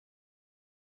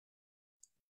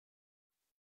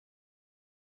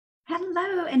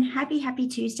Hello and happy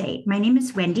Tuesday. My name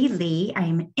is Wendy Lee. I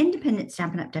am an independent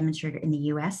Stampin' Up! Demonstrator in the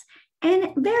US and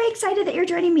very excited that you're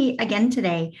joining me again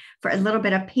today for a little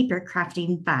bit of paper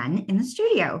crafting fun in the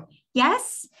studio.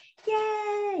 Yes?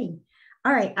 Yay!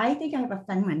 All right, I think I have a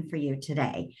fun one for you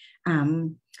today.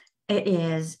 It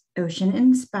is ocean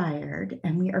inspired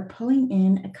and we are pulling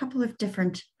in a couple of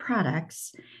different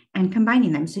products and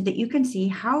combining them so that you can see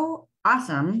how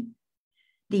awesome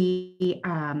the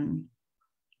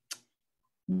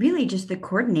really just the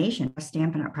coordination of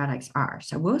Stampin' Up! Products are.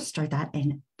 So we'll start that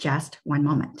in just one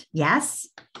moment. Yes?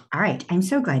 All right. I'm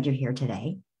so glad you're here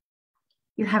today.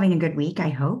 You're having a good week, I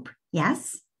hope.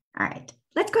 Yes? All right.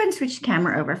 Let's go ahead and switch the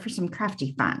camera over for some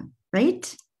crafty fun,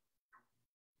 right?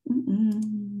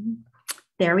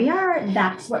 There we are.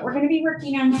 That's what we're going to be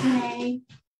working on today.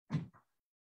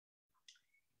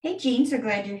 Hey, Jean, so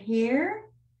glad you're here.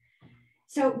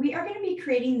 So we are going to be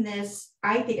creating this,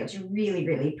 I think it's really,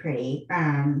 really pretty,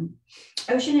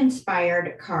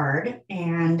 ocean-inspired card.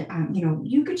 And,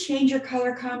 you could change your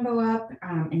color combo up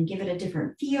and give it a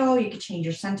different feel. You could change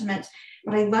your sentiments.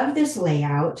 But I love this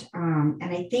layout. And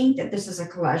I think that this is a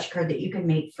collage card that you can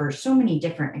make for so many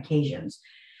different occasions.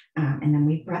 And then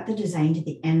we brought the design to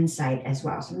the inside as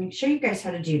well. So I'm going to show you guys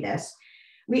how to do this.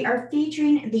 We are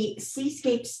featuring the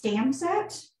Seascape stamp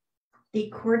set. The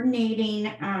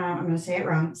coordinating, I'm going to say it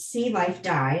wrong, Sea Life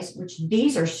dies, which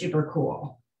these are super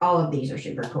cool. All of these are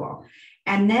super cool.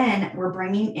 And then we're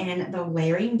bringing in the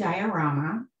layering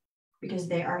diorama because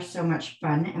they are so much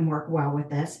fun and work well with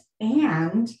this.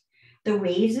 And the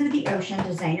Waves of the Ocean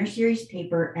Designer Series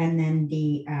paper and then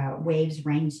the Waves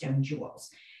Rhinestone Jewels.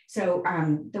 So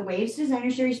the Waves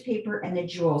Designer Series paper and the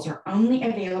jewels are only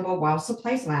available while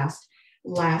supplies last.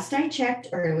 Last I checked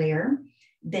earlier,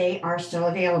 they are still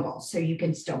available. So you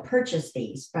can still purchase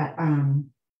these, but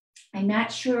I'm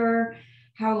not sure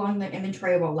how long the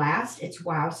inventory will last. It's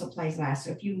while supplies last. So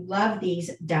if you love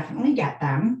these, definitely get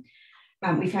them.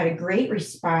 We've had a great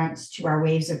response to our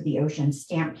Waves of the Ocean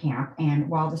stamp camp. And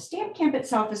while the stamp camp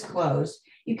itself is closed,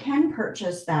 you can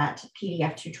purchase that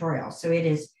PDF tutorial. So it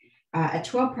is a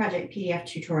 12 project PDF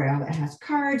tutorial that has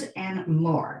cards and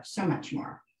more, so much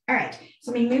more. All right,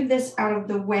 so let me move this out of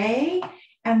the way.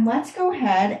 And let's go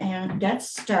ahead and get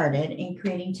started in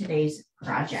creating today's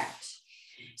project.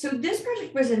 So this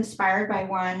project was inspired by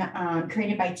one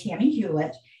created by Tammy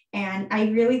Hewlett, and I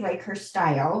really like her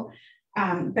style,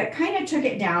 but kind of took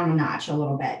it down a notch a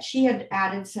little bit. She had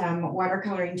added some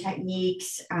watercoloring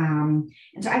techniques, and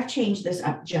so I've changed this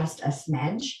up just a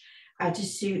smidge to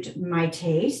suit my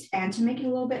taste and to make it a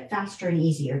little bit faster and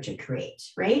easier to create,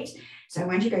 right? So I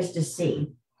want you guys to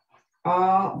see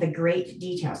all the great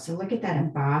details. So look at that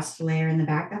embossed layer in the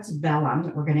back. That's vellum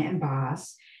that we're going to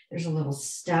emboss. There's a little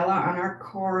Stella on our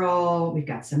coral. We've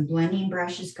got some blending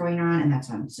brushes going on, and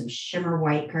that's on some Shimmer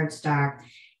White cardstock.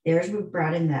 We've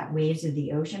brought in that Waves of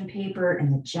the Ocean paper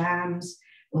and the gems,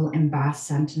 a little embossed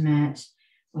sentiment,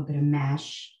 a little bit of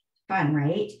mesh. Fun,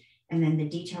 right? And then the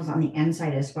details on the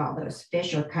inside as well. Those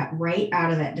fish are cut right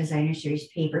out of that designer series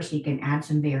paper, so you can add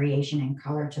some variation and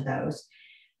color to those.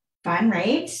 Fun,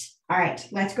 right? All right,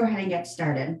 let's go ahead and get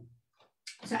started.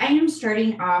 So I am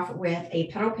starting off with a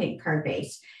Petal Pink card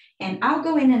base, and I'll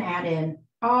go in and add in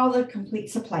all the complete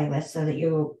supply list so that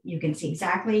you can see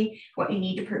exactly what you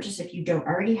need to purchase if you don't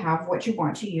already have what you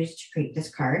want to use to create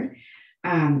this card.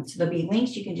 So there'll be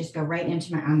links. You can just go right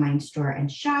into my online store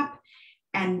and shop.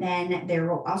 And then there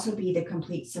will also be the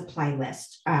complete supply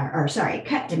list,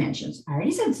 cut dimensions. I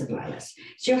already said supply list.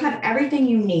 So you'll have everything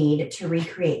you need to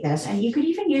recreate this. And you could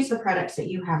even use the products that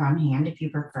you have on hand if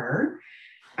you prefer.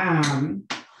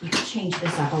 You could change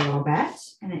this up a little bit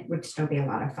and it would still be a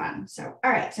lot of fun. So,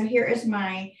 all right, so here is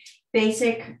my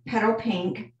basic Petal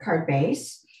Pink card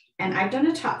base. And I've done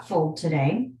a top fold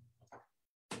today.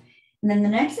 And then the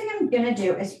next thing I'm gonna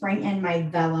do is bring in my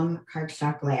vellum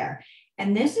cardstock layer.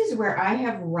 And this is where I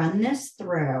have run this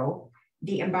through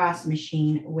the emboss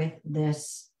machine with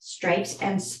this stripes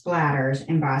and splatters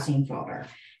embossing folder.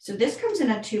 So this comes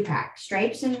in a 2-pack,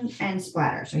 stripes and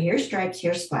splatters. So here's stripes,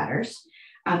 here's splatters.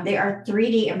 They are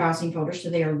 3D embossing folders,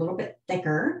 so they are a little bit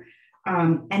thicker.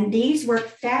 And these work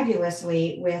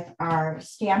fabulously with our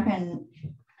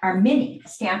mini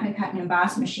Stampin' Cut and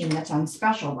Emboss machine that's on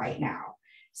special right now.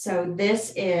 So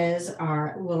this is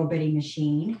our little bitty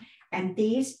machine. And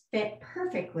these fit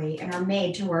perfectly and are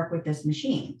made to work with this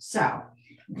machine. So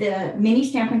the mini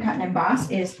Stampin' Cut and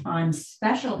Emboss is on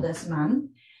special this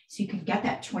month. So you can get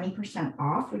that 20%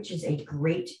 off, which is a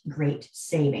great, great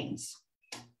savings.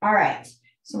 All right,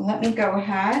 so let me go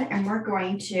ahead and we're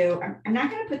going to, I'm not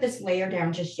going to put this layer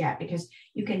down just yet because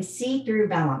you can see through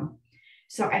vellum.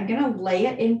 So I'm going to lay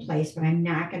it in place, but I'm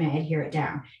not going to adhere it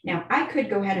down. Now I could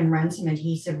go ahead and run some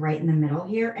adhesive right in the middle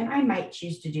here, and I might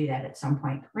choose to do that at some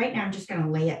point. Right now I'm just going to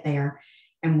lay it there,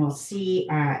 and we'll see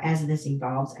as this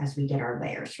evolves as we get our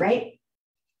layers, right?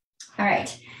 All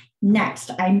right,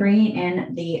 next I'm bringing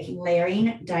in the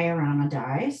layering diorama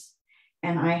dies,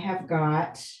 and I have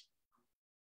got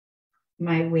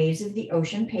my Waves of the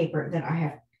Ocean paper that I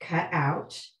have cut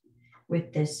out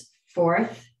with this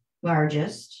 4th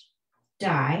largest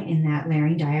die in that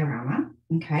layering diorama.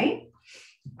 Okay.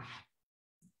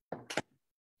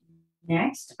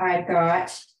 Next, I've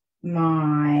got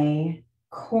my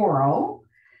coral.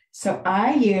 So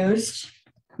I used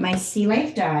my Sea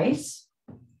Life dies,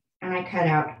 and I cut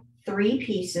out 3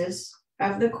 pieces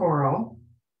of the coral.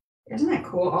 Isn't that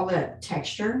cool? All the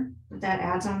texture that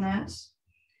adds on that.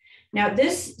 Now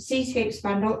this Seascapes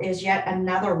bundle is yet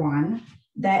another one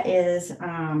that is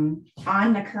on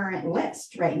the current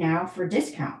list right now for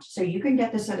discount. So you can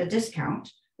get this at a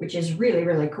discount, which is really,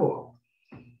 really cool.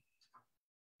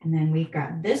 And then we've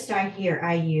got this die here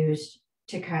I used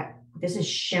to cut. This is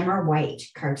Shimmer White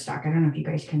cardstock. I don't know if you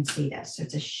guys can see this. So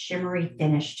it's a shimmery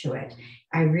finish to it.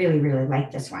 I really, really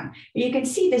like this one. But you can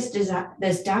see this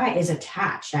die is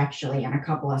attached actually in a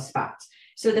couple of spots.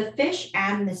 So the fish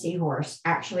and the seahorse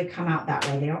actually come out that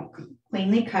way. They don't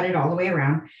cleanly cut it all the way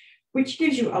around, which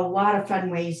gives you a lot of fun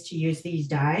ways to use these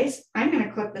dies. I'm going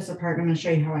to clip this apart. I'm going to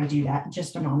show you how I do that in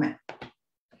just a moment.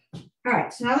 All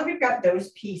right, so now that we've got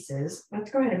those pieces, let's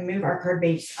go ahead and move our card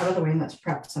base out of the way and let's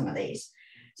prep some of these.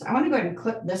 So I want to go ahead and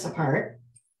clip this apart.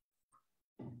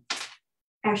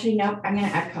 Actually, no, I'm going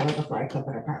to add color before I clip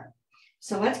it apart.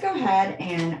 So let's go ahead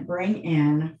and bring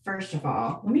in, first of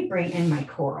all, let me bring in my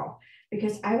coral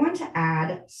because I want to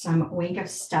add some Wink of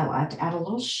Stella to add a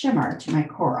little shimmer to my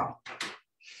coral.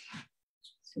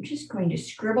 So I'm just going to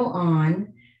scribble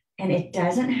on, and it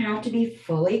doesn't have to be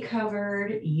fully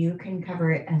covered. You can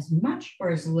cover it as much or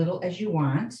as little as you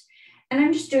want. And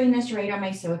I'm just doing this right on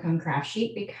my silicone craft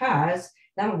sheet because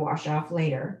that'll wash off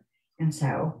later. And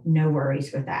so no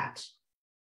worries with that.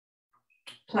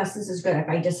 Plus, this is good. If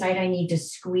I decide I need to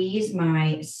squeeze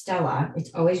my Stella,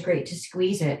 it's always great to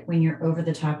squeeze it when you're over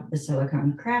the top of the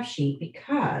silicone craft sheet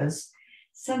because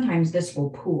sometimes this will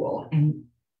pool and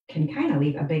can kind of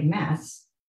leave a big mess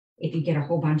if you get a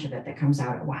whole bunch of it that comes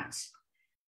out at once.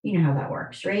 You know how that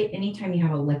works, right? Anytime you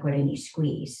have a liquid and you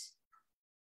squeeze,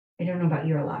 I don't know about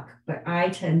your luck, but I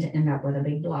tend to end up with a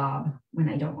big blob when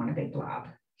I don't want a big blob.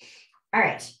 All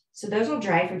right, so those will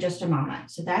dry for just a moment.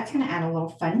 So that's going to add a little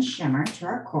fun shimmer to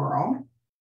our coral.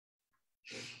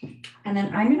 And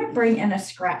then I'm going to bring in a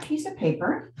scrap piece of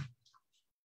paper.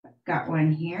 Got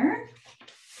one here.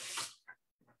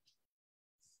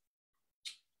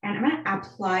 And I'm going to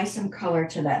apply some color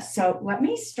to this. So let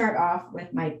me start off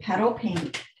with my Petal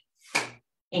Pink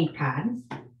ink pad.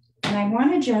 And I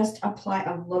want to just apply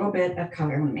a little bit of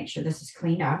color. I want to make sure this is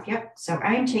cleaned off. Yep. So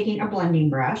I am taking a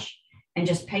blending brush and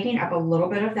just picking up a little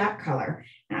bit of that color.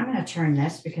 And I'm going to turn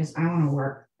this because I want to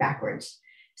work backwards.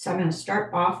 So I'm going to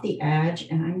start off the edge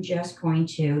and I'm just going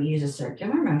to use a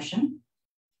circular motion.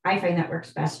 I find that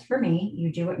works best for me.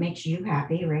 You do what makes you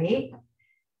happy, right?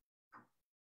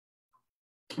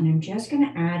 And I'm just going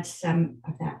to add some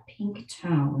of that pink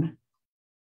tone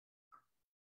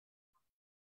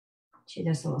to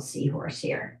this little seahorse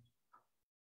here.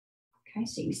 Okay,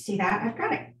 so you see that? I've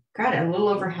got it a little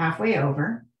over halfway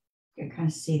over. You can kind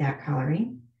of see that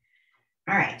coloring.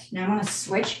 All right, now I'm going to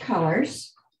switch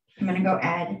colors. I'm going to go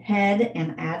ahead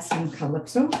and add some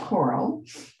Calypso Coral.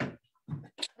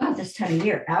 Oh, this time of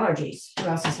year, allergies. Who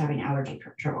else is having allergy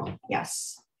trouble?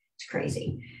 Yes. It's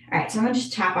crazy. All right, so I'm going to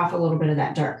just tap off a little bit of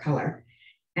that dark color.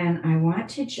 And I want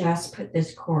to just put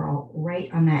this coral right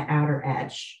on that outer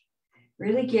edge.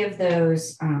 Really give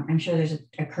those, I'm sure there's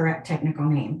a correct technical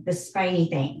name, the spiny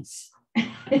things.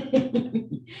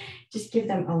 Just give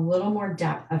them a little more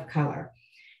depth of color.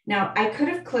 Now, I could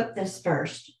have clipped this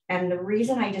first. And the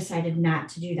reason I decided not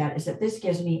to do that is that this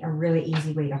gives me a really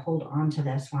easy way to hold on to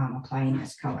this while I'm applying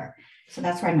this color. So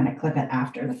that's why I'm going to clip it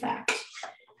after the fact.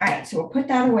 All right, so we'll put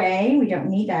that away. We don't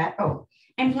need that. Oh,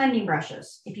 and blending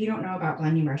brushes. If you don't know about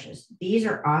blending brushes, these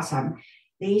are awesome.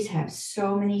 These have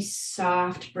so many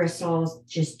soft bristles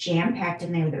just jam-packed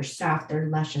in there. They're soft, they're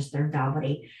luscious, they're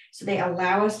velvety. So they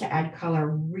allow us to add color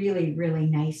really, really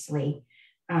nicely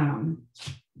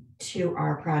to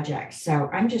our project. So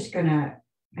I'm just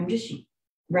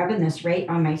rubbing this right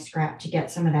on my scrap to get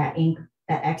some of that ink,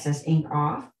 that excess ink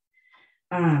off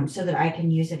so that I can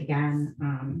use it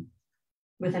again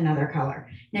with another color.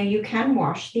 Now you can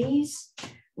wash these. A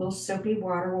little soapy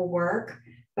water will work.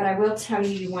 but I will tell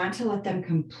you, you want to let them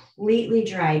completely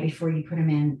dry before you put them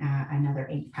in another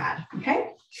ink pad,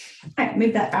 okay? All right,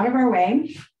 move that out of our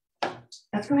way.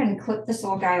 Let's go ahead and clip this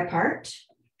little guy apart.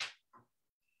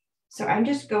 So I'm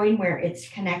just going where it's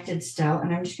connected still,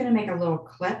 and I'm just gonna make a little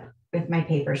clip with my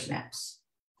paper snips.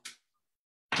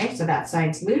 Okay, so that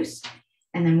side's loose,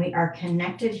 and then we are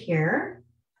connected here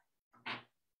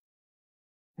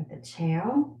at the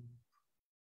tail,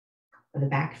 or the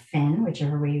back fin,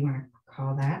 whichever way you wanna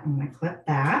call that. I'm gonna clip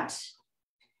that,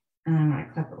 and I'm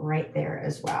gonna clip it right there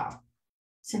as well.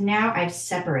 So now I've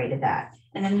separated that.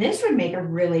 And then this would make a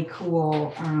really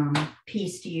cool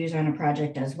piece to use on a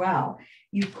project as well.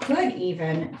 You could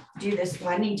even do this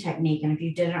blending technique, and if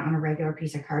you did it on a regular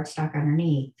piece of cardstock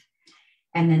underneath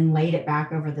and then laid it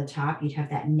back over the top, you'd have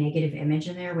that negative image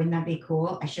in there. Wouldn't that be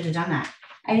cool? I should have done that.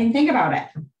 I didn't think about it.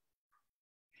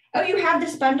 Oh, you have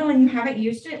this bundle and you haven't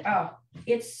used it? Oh,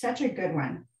 it's such a good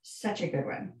one. Such a good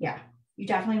one. Yeah, you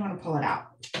definitely want to pull it out.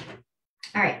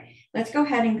 All right, let's go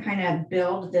ahead and kind of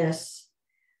build this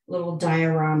little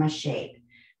diorama shape.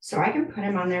 So I can put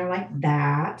him on there like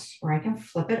that, or I can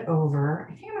flip it over.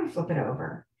 I think I'm gonna flip it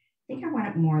over. I think I want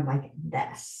it more like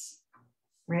this,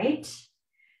 right?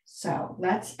 So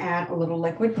let's add a little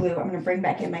liquid glue. I'm gonna bring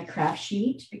back in my craft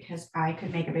sheet because I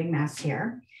could make a big mess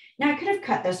here. Now I could have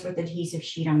cut this with adhesive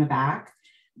sheet on the back,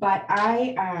 but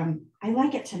I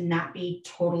like it to not be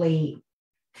totally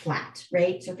flat,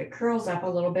 right? So if it curls up a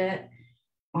little bit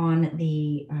on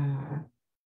the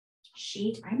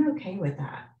sheet, I'm okay with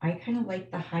that. I kind of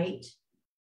like the height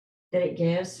that it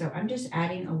gives. So I'm just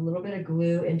adding a little bit of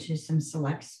glue into some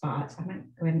select spots. I'm going to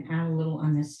go ahead and add a little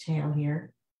on this tail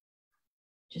here,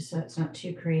 just so it's not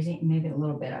too crazy, and maybe a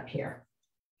little bit up here.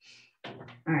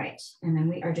 All right, and then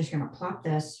we are just going to plop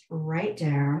this right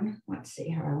down. Let's see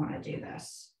how I want to do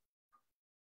this.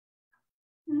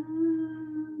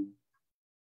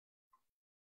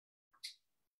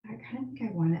 I kind of think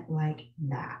I want it like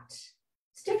that.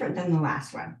 It's different than the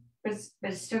last one, but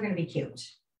it's still going to be cute.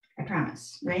 I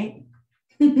promise, right?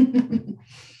 All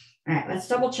right, let's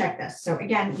double check this. So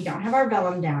again, we don't have our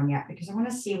vellum down yet because I want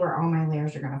to see where all my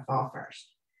layers are going to fall first.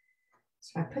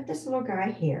 So I put this little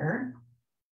guy here,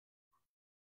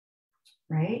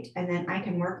 right? And then I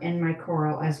can work in my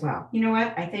coral as well. You know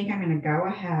what? I think I'm going to go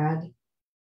ahead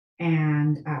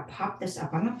and pop this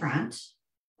up on the front.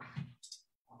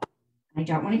 I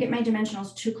don't want to get my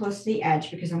dimensionals too close to the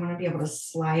edge because I want to be able to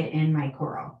slide in my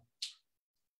coral.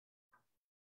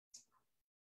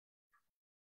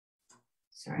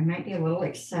 So I might be a little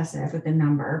excessive with the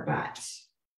number, but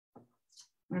I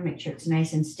want to make sure it's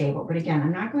nice and stable. But again,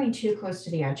 I'm not going too close to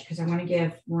the edge because I want to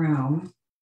give room.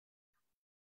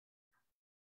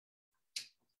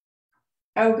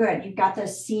 Oh, good. You've got the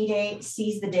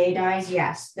Seize the Day dies.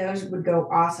 Yes, those would go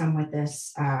awesome with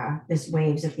this, this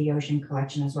Waves of the Ocean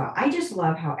collection as well. I just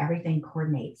love how everything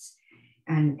coordinates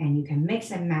and you can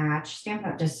mix and match.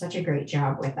 Stampin' Up! Does such a great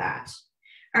job with that.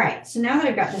 All right, so now that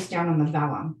I've got this down on the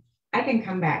vellum, I can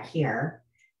come back here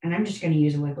and I'm just going to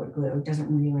use a liquid glue. It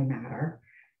doesn't really matter,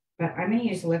 but I'm going to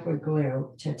use liquid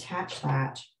glue to attach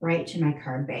that right to my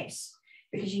card base,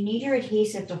 because you need your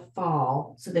adhesive to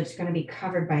fall so that it's going to be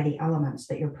covered by the elements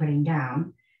that you're putting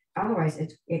down. Otherwise,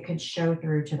 it could show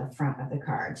through to the front of the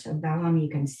card. So vellum, you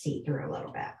can see through a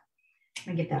little bit.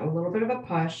 I get that a little bit of a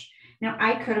push. Now,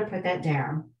 I could have put that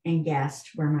down and guessed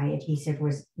where my adhesive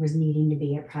was needing to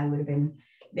be. It probably would have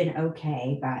been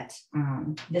okay, but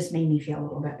this made me feel a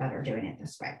little bit better doing it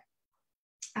this way.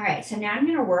 All right, so now I'm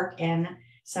going to work in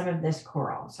some of this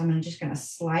coral. So I'm just going to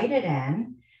slide it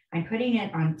in. I'm putting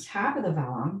it on top of the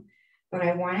vellum, but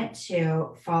I want it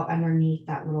to fall underneath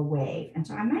that little wave. And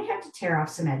so I might have to tear off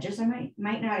some edges. I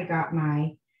might not have got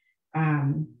my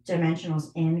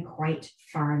dimensionals in quite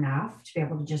far enough to be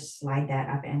able to just slide that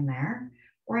up in there.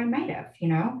 Or I might have, you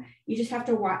know, you just have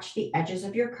to watch the edges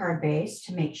of your card base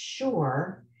to make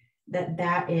sure that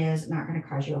that is not going to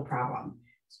cause you a problem.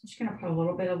 So I'm just going to put a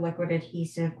little bit of liquid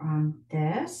adhesive on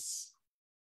this.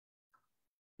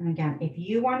 And again, if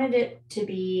you wanted it to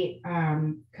be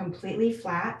completely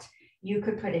flat, you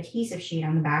could put adhesive sheet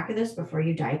on the back of this before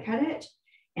you die cut it,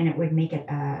 and it would make it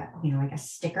you know, like a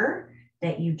sticker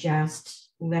that you just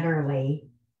literally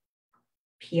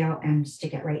peel and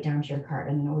stick it right down to your card,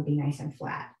 and then it would be nice and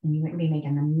flat, and you wouldn't be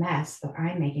making the mess that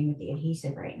I'm making with the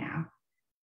adhesive right now.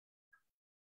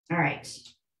 All right,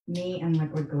 me and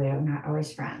liquid glue, not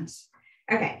always friends.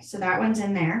 Okay, so that one's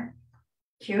in there,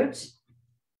 cute.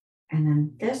 And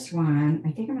then this one,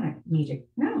 I think I'm gonna need to,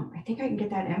 no, I think I can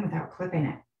get that in without clipping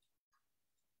it.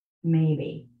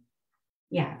 Maybe.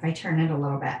 Yeah, if I turn it a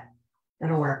little bit,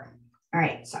 that'll work. All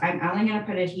right, so I'm only gonna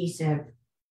put adhesive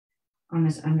on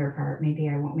this under part, maybe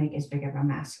I won't make as big of a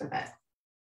mess with it.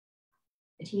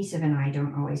 Adhesive and I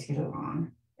don't always get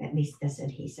along, at least this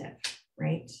adhesive,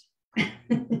 right?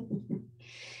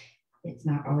 It's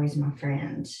not always my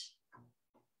friend.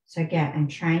 So again, I'm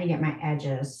trying to get my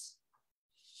edges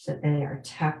so that they are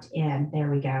tucked in. There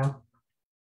we go.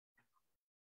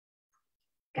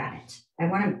 Got it. I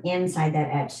want them inside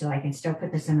that edge so I can still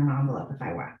put this in an envelope if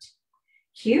I want.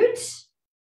 Cute.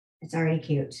 It's already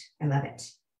cute. I love it.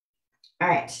 All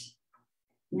right.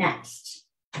 Next,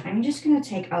 I'm just going to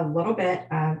take a little bit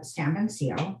of Stampin'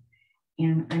 Seal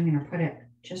and I'm going to put it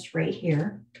just right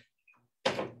here.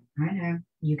 I know.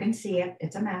 You can see it.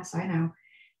 It's a mess. I know.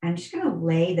 I'm just going to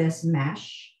lay this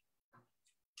mesh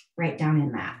right down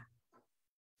in that.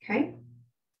 Okay.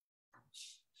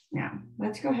 Now,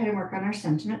 let's go ahead and work on our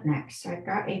sentiment next. So I've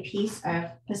got a piece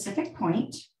of Pacific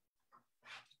Point.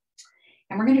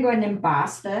 And we're going to go ahead and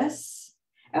emboss this.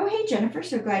 Oh, hey, Jennifer.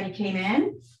 So glad you came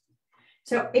in.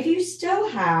 So if you still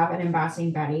have an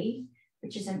embossing buddy,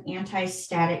 which is an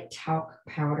anti-static talc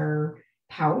powder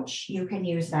pouch, you can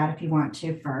use that if you want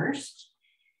to first.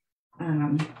 I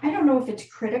don't know if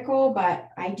it's critical, but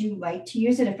I do like to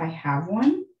use it if I have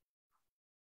one.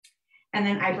 And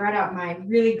then I brought out my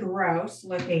really gross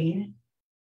looking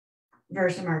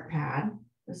Versamark pad.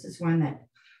 This is one that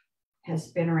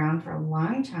has been around for a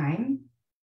long time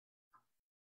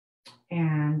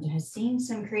and has seen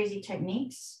some crazy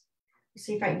techniques. Let's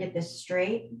see if I can get this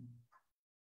straight.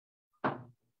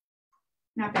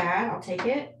 Not bad, I'll take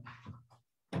it.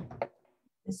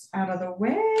 This out of the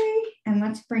way. And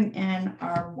let's bring in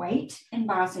our white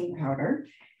embossing powder.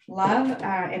 Love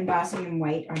embossing in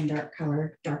white on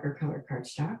darker color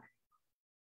cardstock.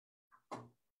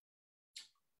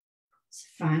 It's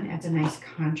fun, adds a nice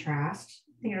contrast.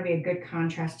 I think it'll be a good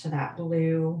contrast to that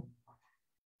blue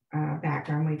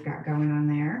background we've got going on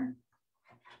there.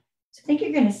 So I think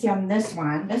you're going to see on this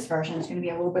one, this version is going to be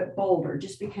a little bit bolder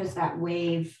just because that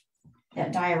wave,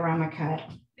 that diorama cut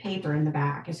paper in the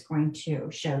back is going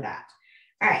to show that.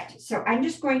 All right, so I'm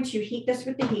just going to heat this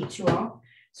with the heat tool.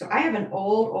 So I have an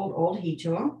old heat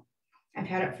tool. I've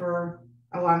had it for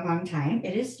a long time.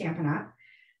 It is Stampin' Up,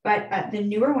 but the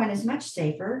newer one is much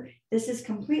safer. This is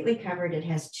completely covered. It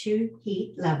has 2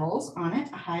 heat levels on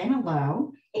it, a high and a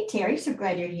low. Hey, Terry, so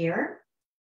glad you're here.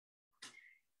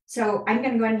 So I'm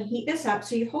going to go ahead and heat this up.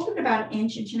 So you hold it about 1.5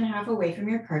 inches away from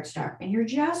your cardstock, and you're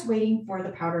just waiting for the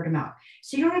powder to melt.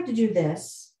 So you don't have to do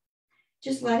this.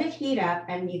 Just let it heat up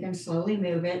and you can slowly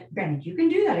move it. Granted, you can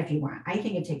do that if you want. I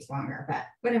think it takes longer, but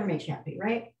whatever makes you happy,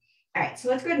 right? All right, so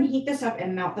let's go ahead and heat this up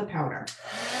and melt the powder.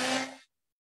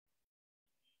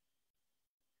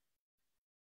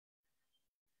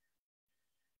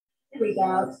 Here we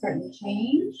go, it's starting to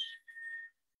change.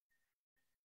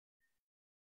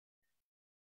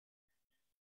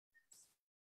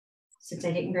 Since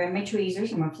I didn't grab my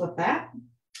tweezers, I'm gonna flip that.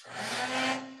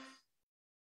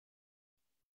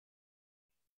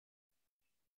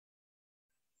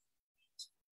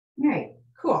 All right,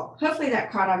 cool. Hopefully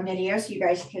that caught on video so you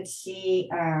guys could see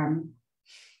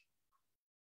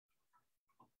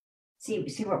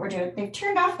see what we're doing. They've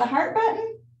turned off the heart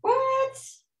button. What?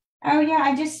 Oh yeah,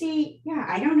 I just see. Yeah,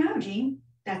 I don't know, Jean.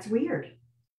 That's weird.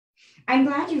 I'm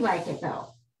glad you like it though.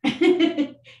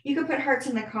 You can put hearts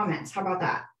in the comments. How about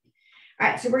that? All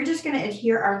right, so we're just going to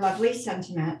adhere our lovely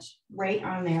sentiment right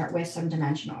on there with some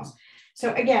dimensionals.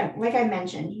 So again, like I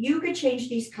mentioned, you could change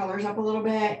these colors up a little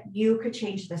bit. You could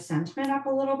change the sentiment up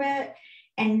a little bit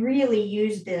and really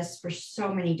use this for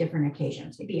so many different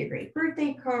occasions. It'd be a great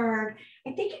birthday card.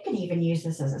 I think you can even use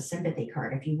this as a sympathy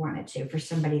card if you wanted to for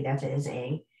somebody that is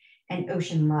an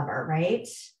ocean lover, right?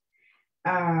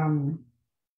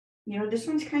 You know, this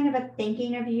one's kind of a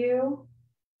thinking of you,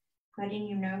 letting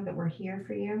you know that we're here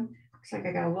for you. Looks like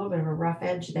I got a little bit of a rough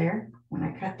edge there when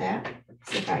I cut that.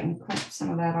 See if I can clip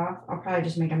some of that off. I'll probably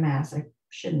just make a mess. I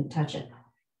shouldn't touch it.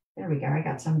 There we go. I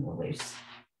got some of the loose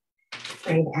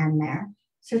frayed end there.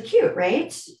 So cute, right?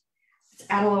 Let's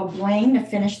add a little bling to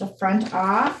finish the front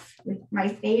off with my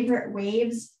favorite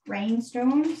waves,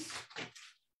 rhinestones.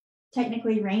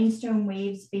 Technically, rhinestone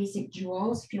waves, basic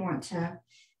jewels, if you want to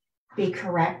be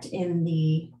correct in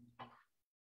the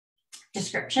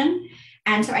description.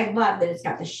 And so I love that it's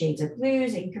got the shades of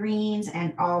blues and greens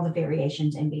and all the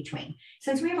variations in between.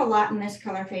 Since we have a lot in this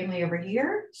color family over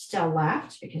here still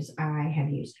left, because I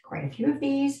have used quite a few of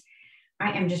these,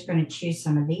 I am just going to choose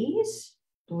some of these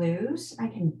blues. I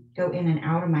can go in and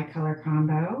out of my color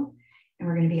combo, and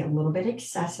we're going to be a little bit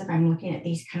excessive. I'm looking at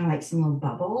these kind of like some little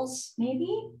bubbles,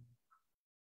 maybe.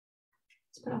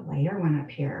 Let's put a lighter one up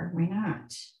here. Why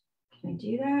not? Can I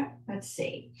do that? Let's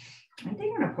see. I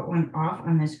think I'm going to put one off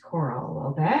on this coral a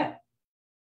little bit.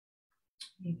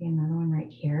 Maybe another one right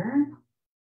here.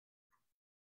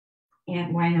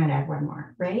 And why not add one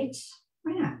more, right?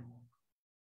 Why not?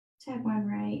 Let's add one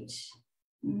right.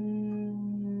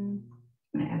 I'm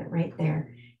gonna add it right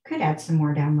there. Could add some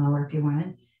more down lower if you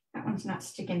wanted. That one's not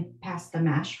sticking past the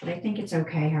mesh, but I think it's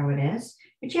okay how it is.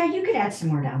 But yeah, you could add some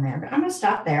more down there, but I'm gonna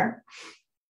stop there.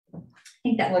 I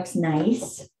think that looks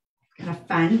nice, kind of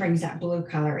fun, brings that blue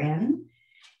color in.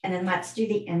 And then let's do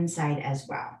the inside as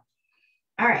well.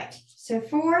 All right, so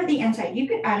for the inside, you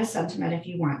could add a sentiment if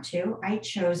you want to. I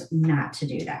chose not to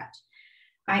do that.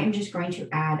 I am just going to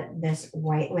add this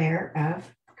white layer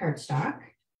of cardstock.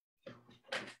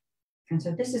 And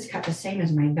so this is cut the same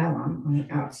as my vellum on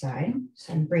the outside.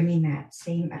 So I'm bringing that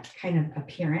same kind of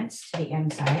appearance to the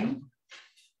inside.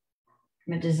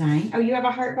 From a design. Oh, you have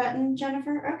a heart button,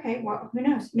 Jennifer? Okay, well, who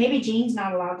knows? Maybe Jean's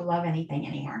not allowed to love anything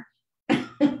anymore.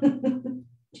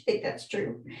 Do you think that's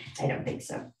true? I don't think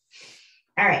so.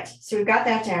 All right, so we've got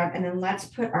that down, and then let's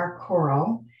put our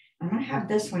coral. I'm gonna have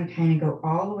this one kind of go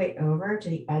all the way over to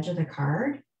the edge of the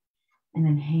card and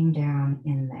then hang down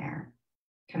in there.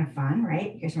 Kind of fun,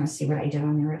 right? You guys wanna see what I did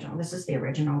on the original. This is the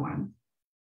original one.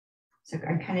 So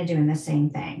I'm kind of doing the same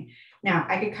thing. Now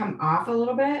I could come off a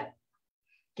little bit,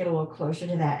 get a little closer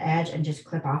to that edge and just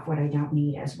clip off what I don't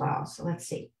need as well. So let's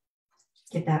see.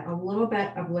 Get that a little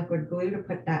bit of liquid glue to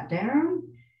put that down.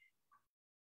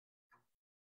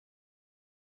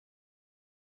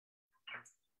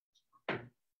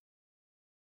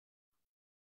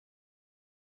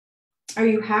 Oh,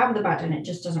 you have the button, it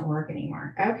just doesn't work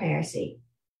anymore. Okay, I see.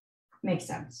 Makes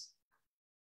sense.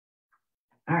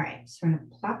 All right, so I'm gonna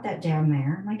plop that down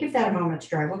there. I'm gonna give that a moment to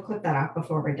dry. We'll clip that off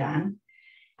before we're done.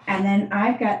 And then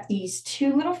I've got these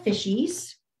two little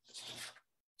fishies.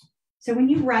 So when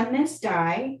you run this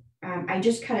die, I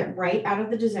just cut it right out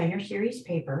of the designer series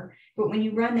paper. But when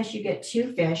you run this, you get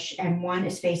two fish and one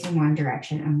is facing one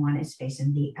direction and one is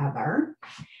facing the other.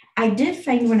 I did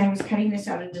find when I was cutting this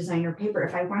out of designer paper,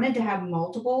 if I wanted to have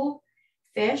multiple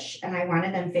fish and I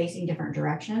wanted them facing different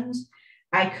directions,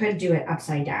 I could do it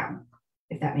upside down,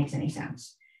 if that makes any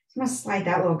sense. So I'm gonna slide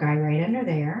that little guy right under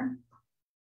there.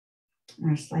 I'm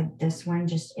gonna slide this one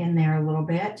just in there a little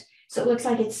bit. So it looks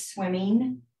like it's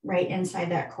swimming right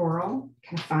inside that coral.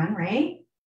 Kind of fun, right?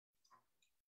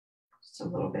 Just a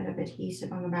little bit of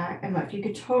adhesive on the back. And look, you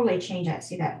could totally change that.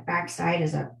 See, that back side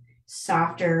is a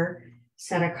softer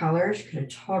set of colors. Could have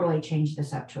totally changed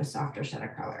this up to a softer set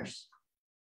of colors.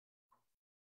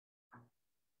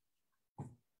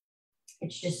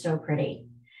 It's just so pretty.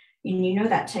 And you know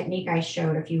that technique I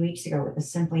showed a few weeks ago with the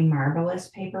Simply Marvelous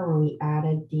paper where we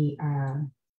added the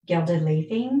gilded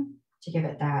leafing to give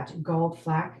it that gold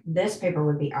fleck? This paper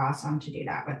would be awesome to do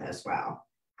that with as well.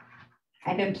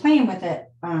 I've been playing with it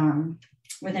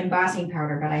with embossing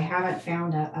powder, but I haven't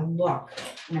found a look,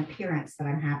 an appearance that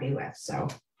I'm happy with. So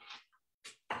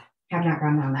have not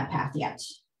gone down that path yet,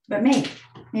 but maybe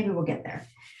we'll get there.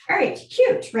 All right,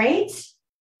 cute, right?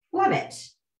 Love it.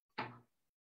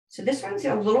 So this one's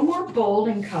a little more bold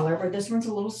in color, but this one's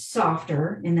a little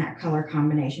softer in that color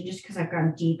combination, just because I've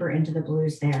gone deeper into the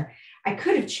blues there. I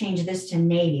could have changed this to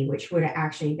navy, which would have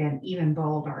actually been even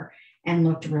bolder and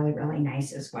looked really, really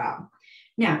nice as well.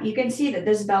 Now you can see that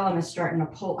this vellum is starting to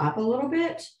pull up a little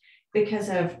bit because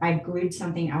of I glued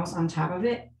something else on top of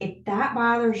it. If that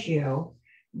bothers you,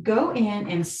 go in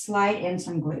and slide in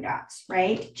some glue dots,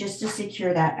 right? Just to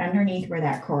secure that underneath where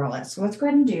that coral is. So let's go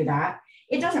ahead and do that.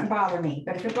 It doesn't bother me,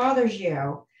 but if it bothers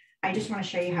you, I just want to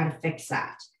show you how to fix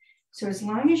that. So as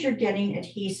long as you're getting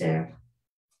adhesive,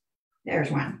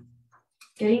 there's one.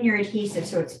 Getting your adhesive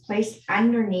so it's placed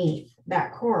underneath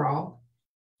that coral,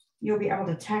 you'll be able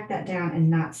to tack that down and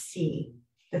not see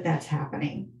that that's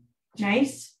happening.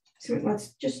 Nice. So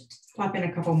let's just plop in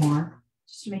a couple more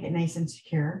just to make it nice and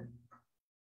secure.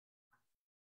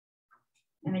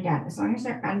 And again, as long as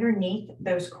they're underneath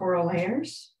those coral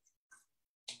layers,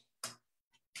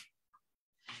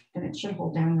 then it should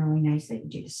hold down really nicely.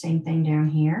 Do the same thing down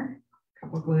here. A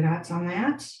couple glue dots on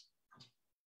that.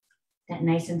 That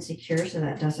nice and secure so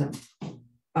that doesn't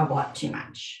bubble up too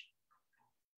much.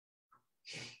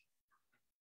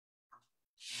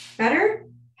 Better?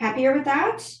 Happier with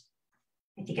that?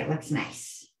 I think it looks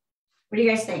nice. What do you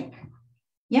guys think?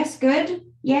 Yes, good?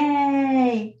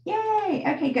 Yay, yay.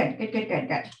 Okay,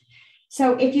 good.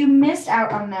 So if you missed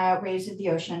out on the Waves of the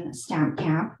Ocean stamp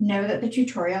camp, know that the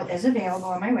tutorial is available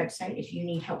on my website. If you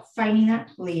need help finding that,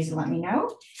 please let me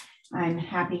know. I'm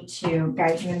happy to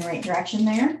guide you in the right direction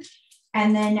there.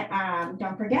 And then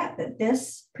don't forget that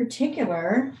this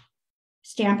particular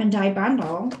stamp and die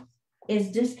bundle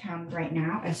is discounted right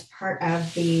now as part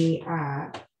of the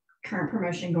current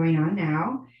promotion going on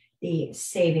now. the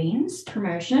savings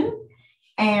promotion.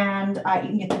 And you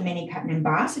can get the mini cut and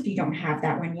emboss if you don't have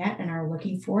that one yet and are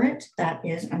looking for it. That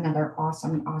is another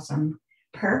awesome, awesome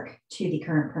perk to the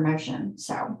current promotion.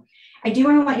 So I do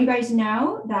want to let you guys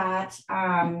know that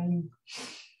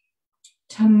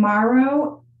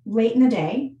tomorrow, late in the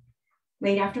day,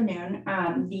 late afternoon,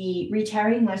 the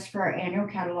retiring list for our annual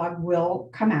catalog will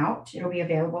come out. It'll be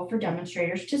available for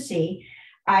demonstrators to see.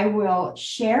 I will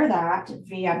share that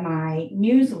via my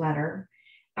newsletter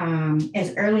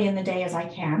as early in the day as I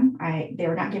can.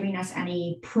 They're not giving us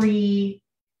any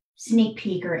sneak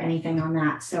peek or anything on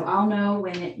that. So I'll know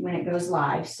when it goes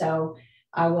live. So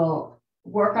I will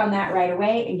work on that right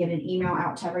away and get an email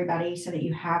out to everybody so that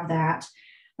you have that.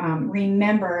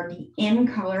 Remember, the in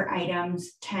color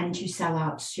items tend to sell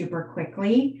out super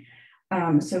quickly.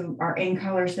 So our in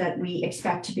colors that we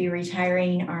expect to be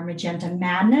retiring are Magenta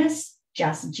Madness,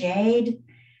 Just Jade,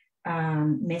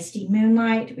 Misty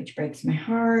Moonlight, which breaks my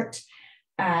heart,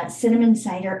 Cinnamon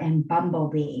Cider, and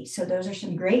Bumblebee. So those are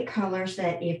some great colors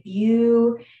that if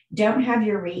you don't have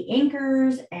your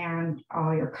re-inkers and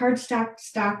all your cardstock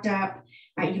stocked up,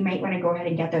 you might want to go ahead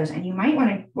and get those. And you might want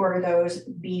to order those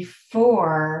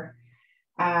before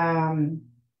the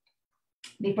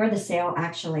sale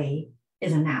actually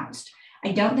is announced.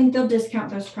 I don't think they'll discount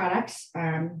those products,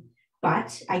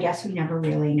 but I guess we never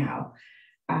really know.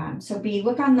 So be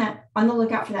on the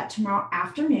lookout for that tomorrow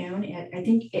afternoon. I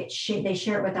think they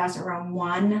share it with us around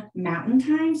 1 Mountain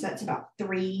Time. So that's about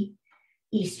 3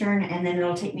 Eastern. And then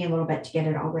it'll take me a little bit to get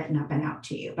it all written up and out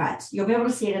to you, but you'll be able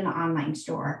to see it in the online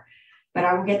store. But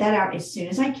I will get that out as soon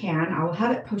as I can. I will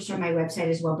have it posted on my website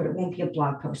as well, but it won't be a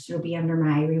blog post. It'll be under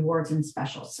my rewards and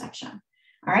specials section.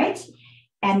 All right.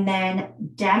 And then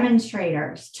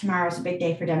demonstrators. Tomorrow's a big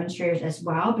day for demonstrators as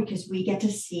well, because we get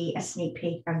to see a sneak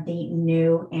peek of the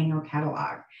new annual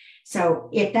catalog. So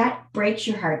if that breaks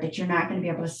your heart that you're not going to be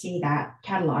able to see that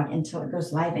catalog until it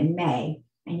goes live in May,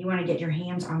 and you want to get your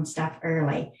hands on stuff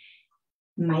early,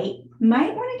 might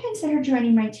want to consider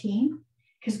joining my team,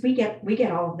 because we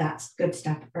get all of that good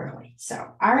stuff early.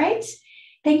 So, all right.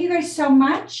 Thank you guys so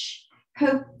much.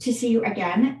 Hope to see you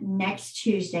again next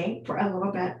Tuesday for a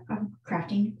little bit of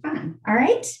crafting fun. All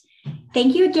right.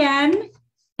 Thank you again,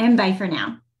 and bye for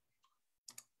now.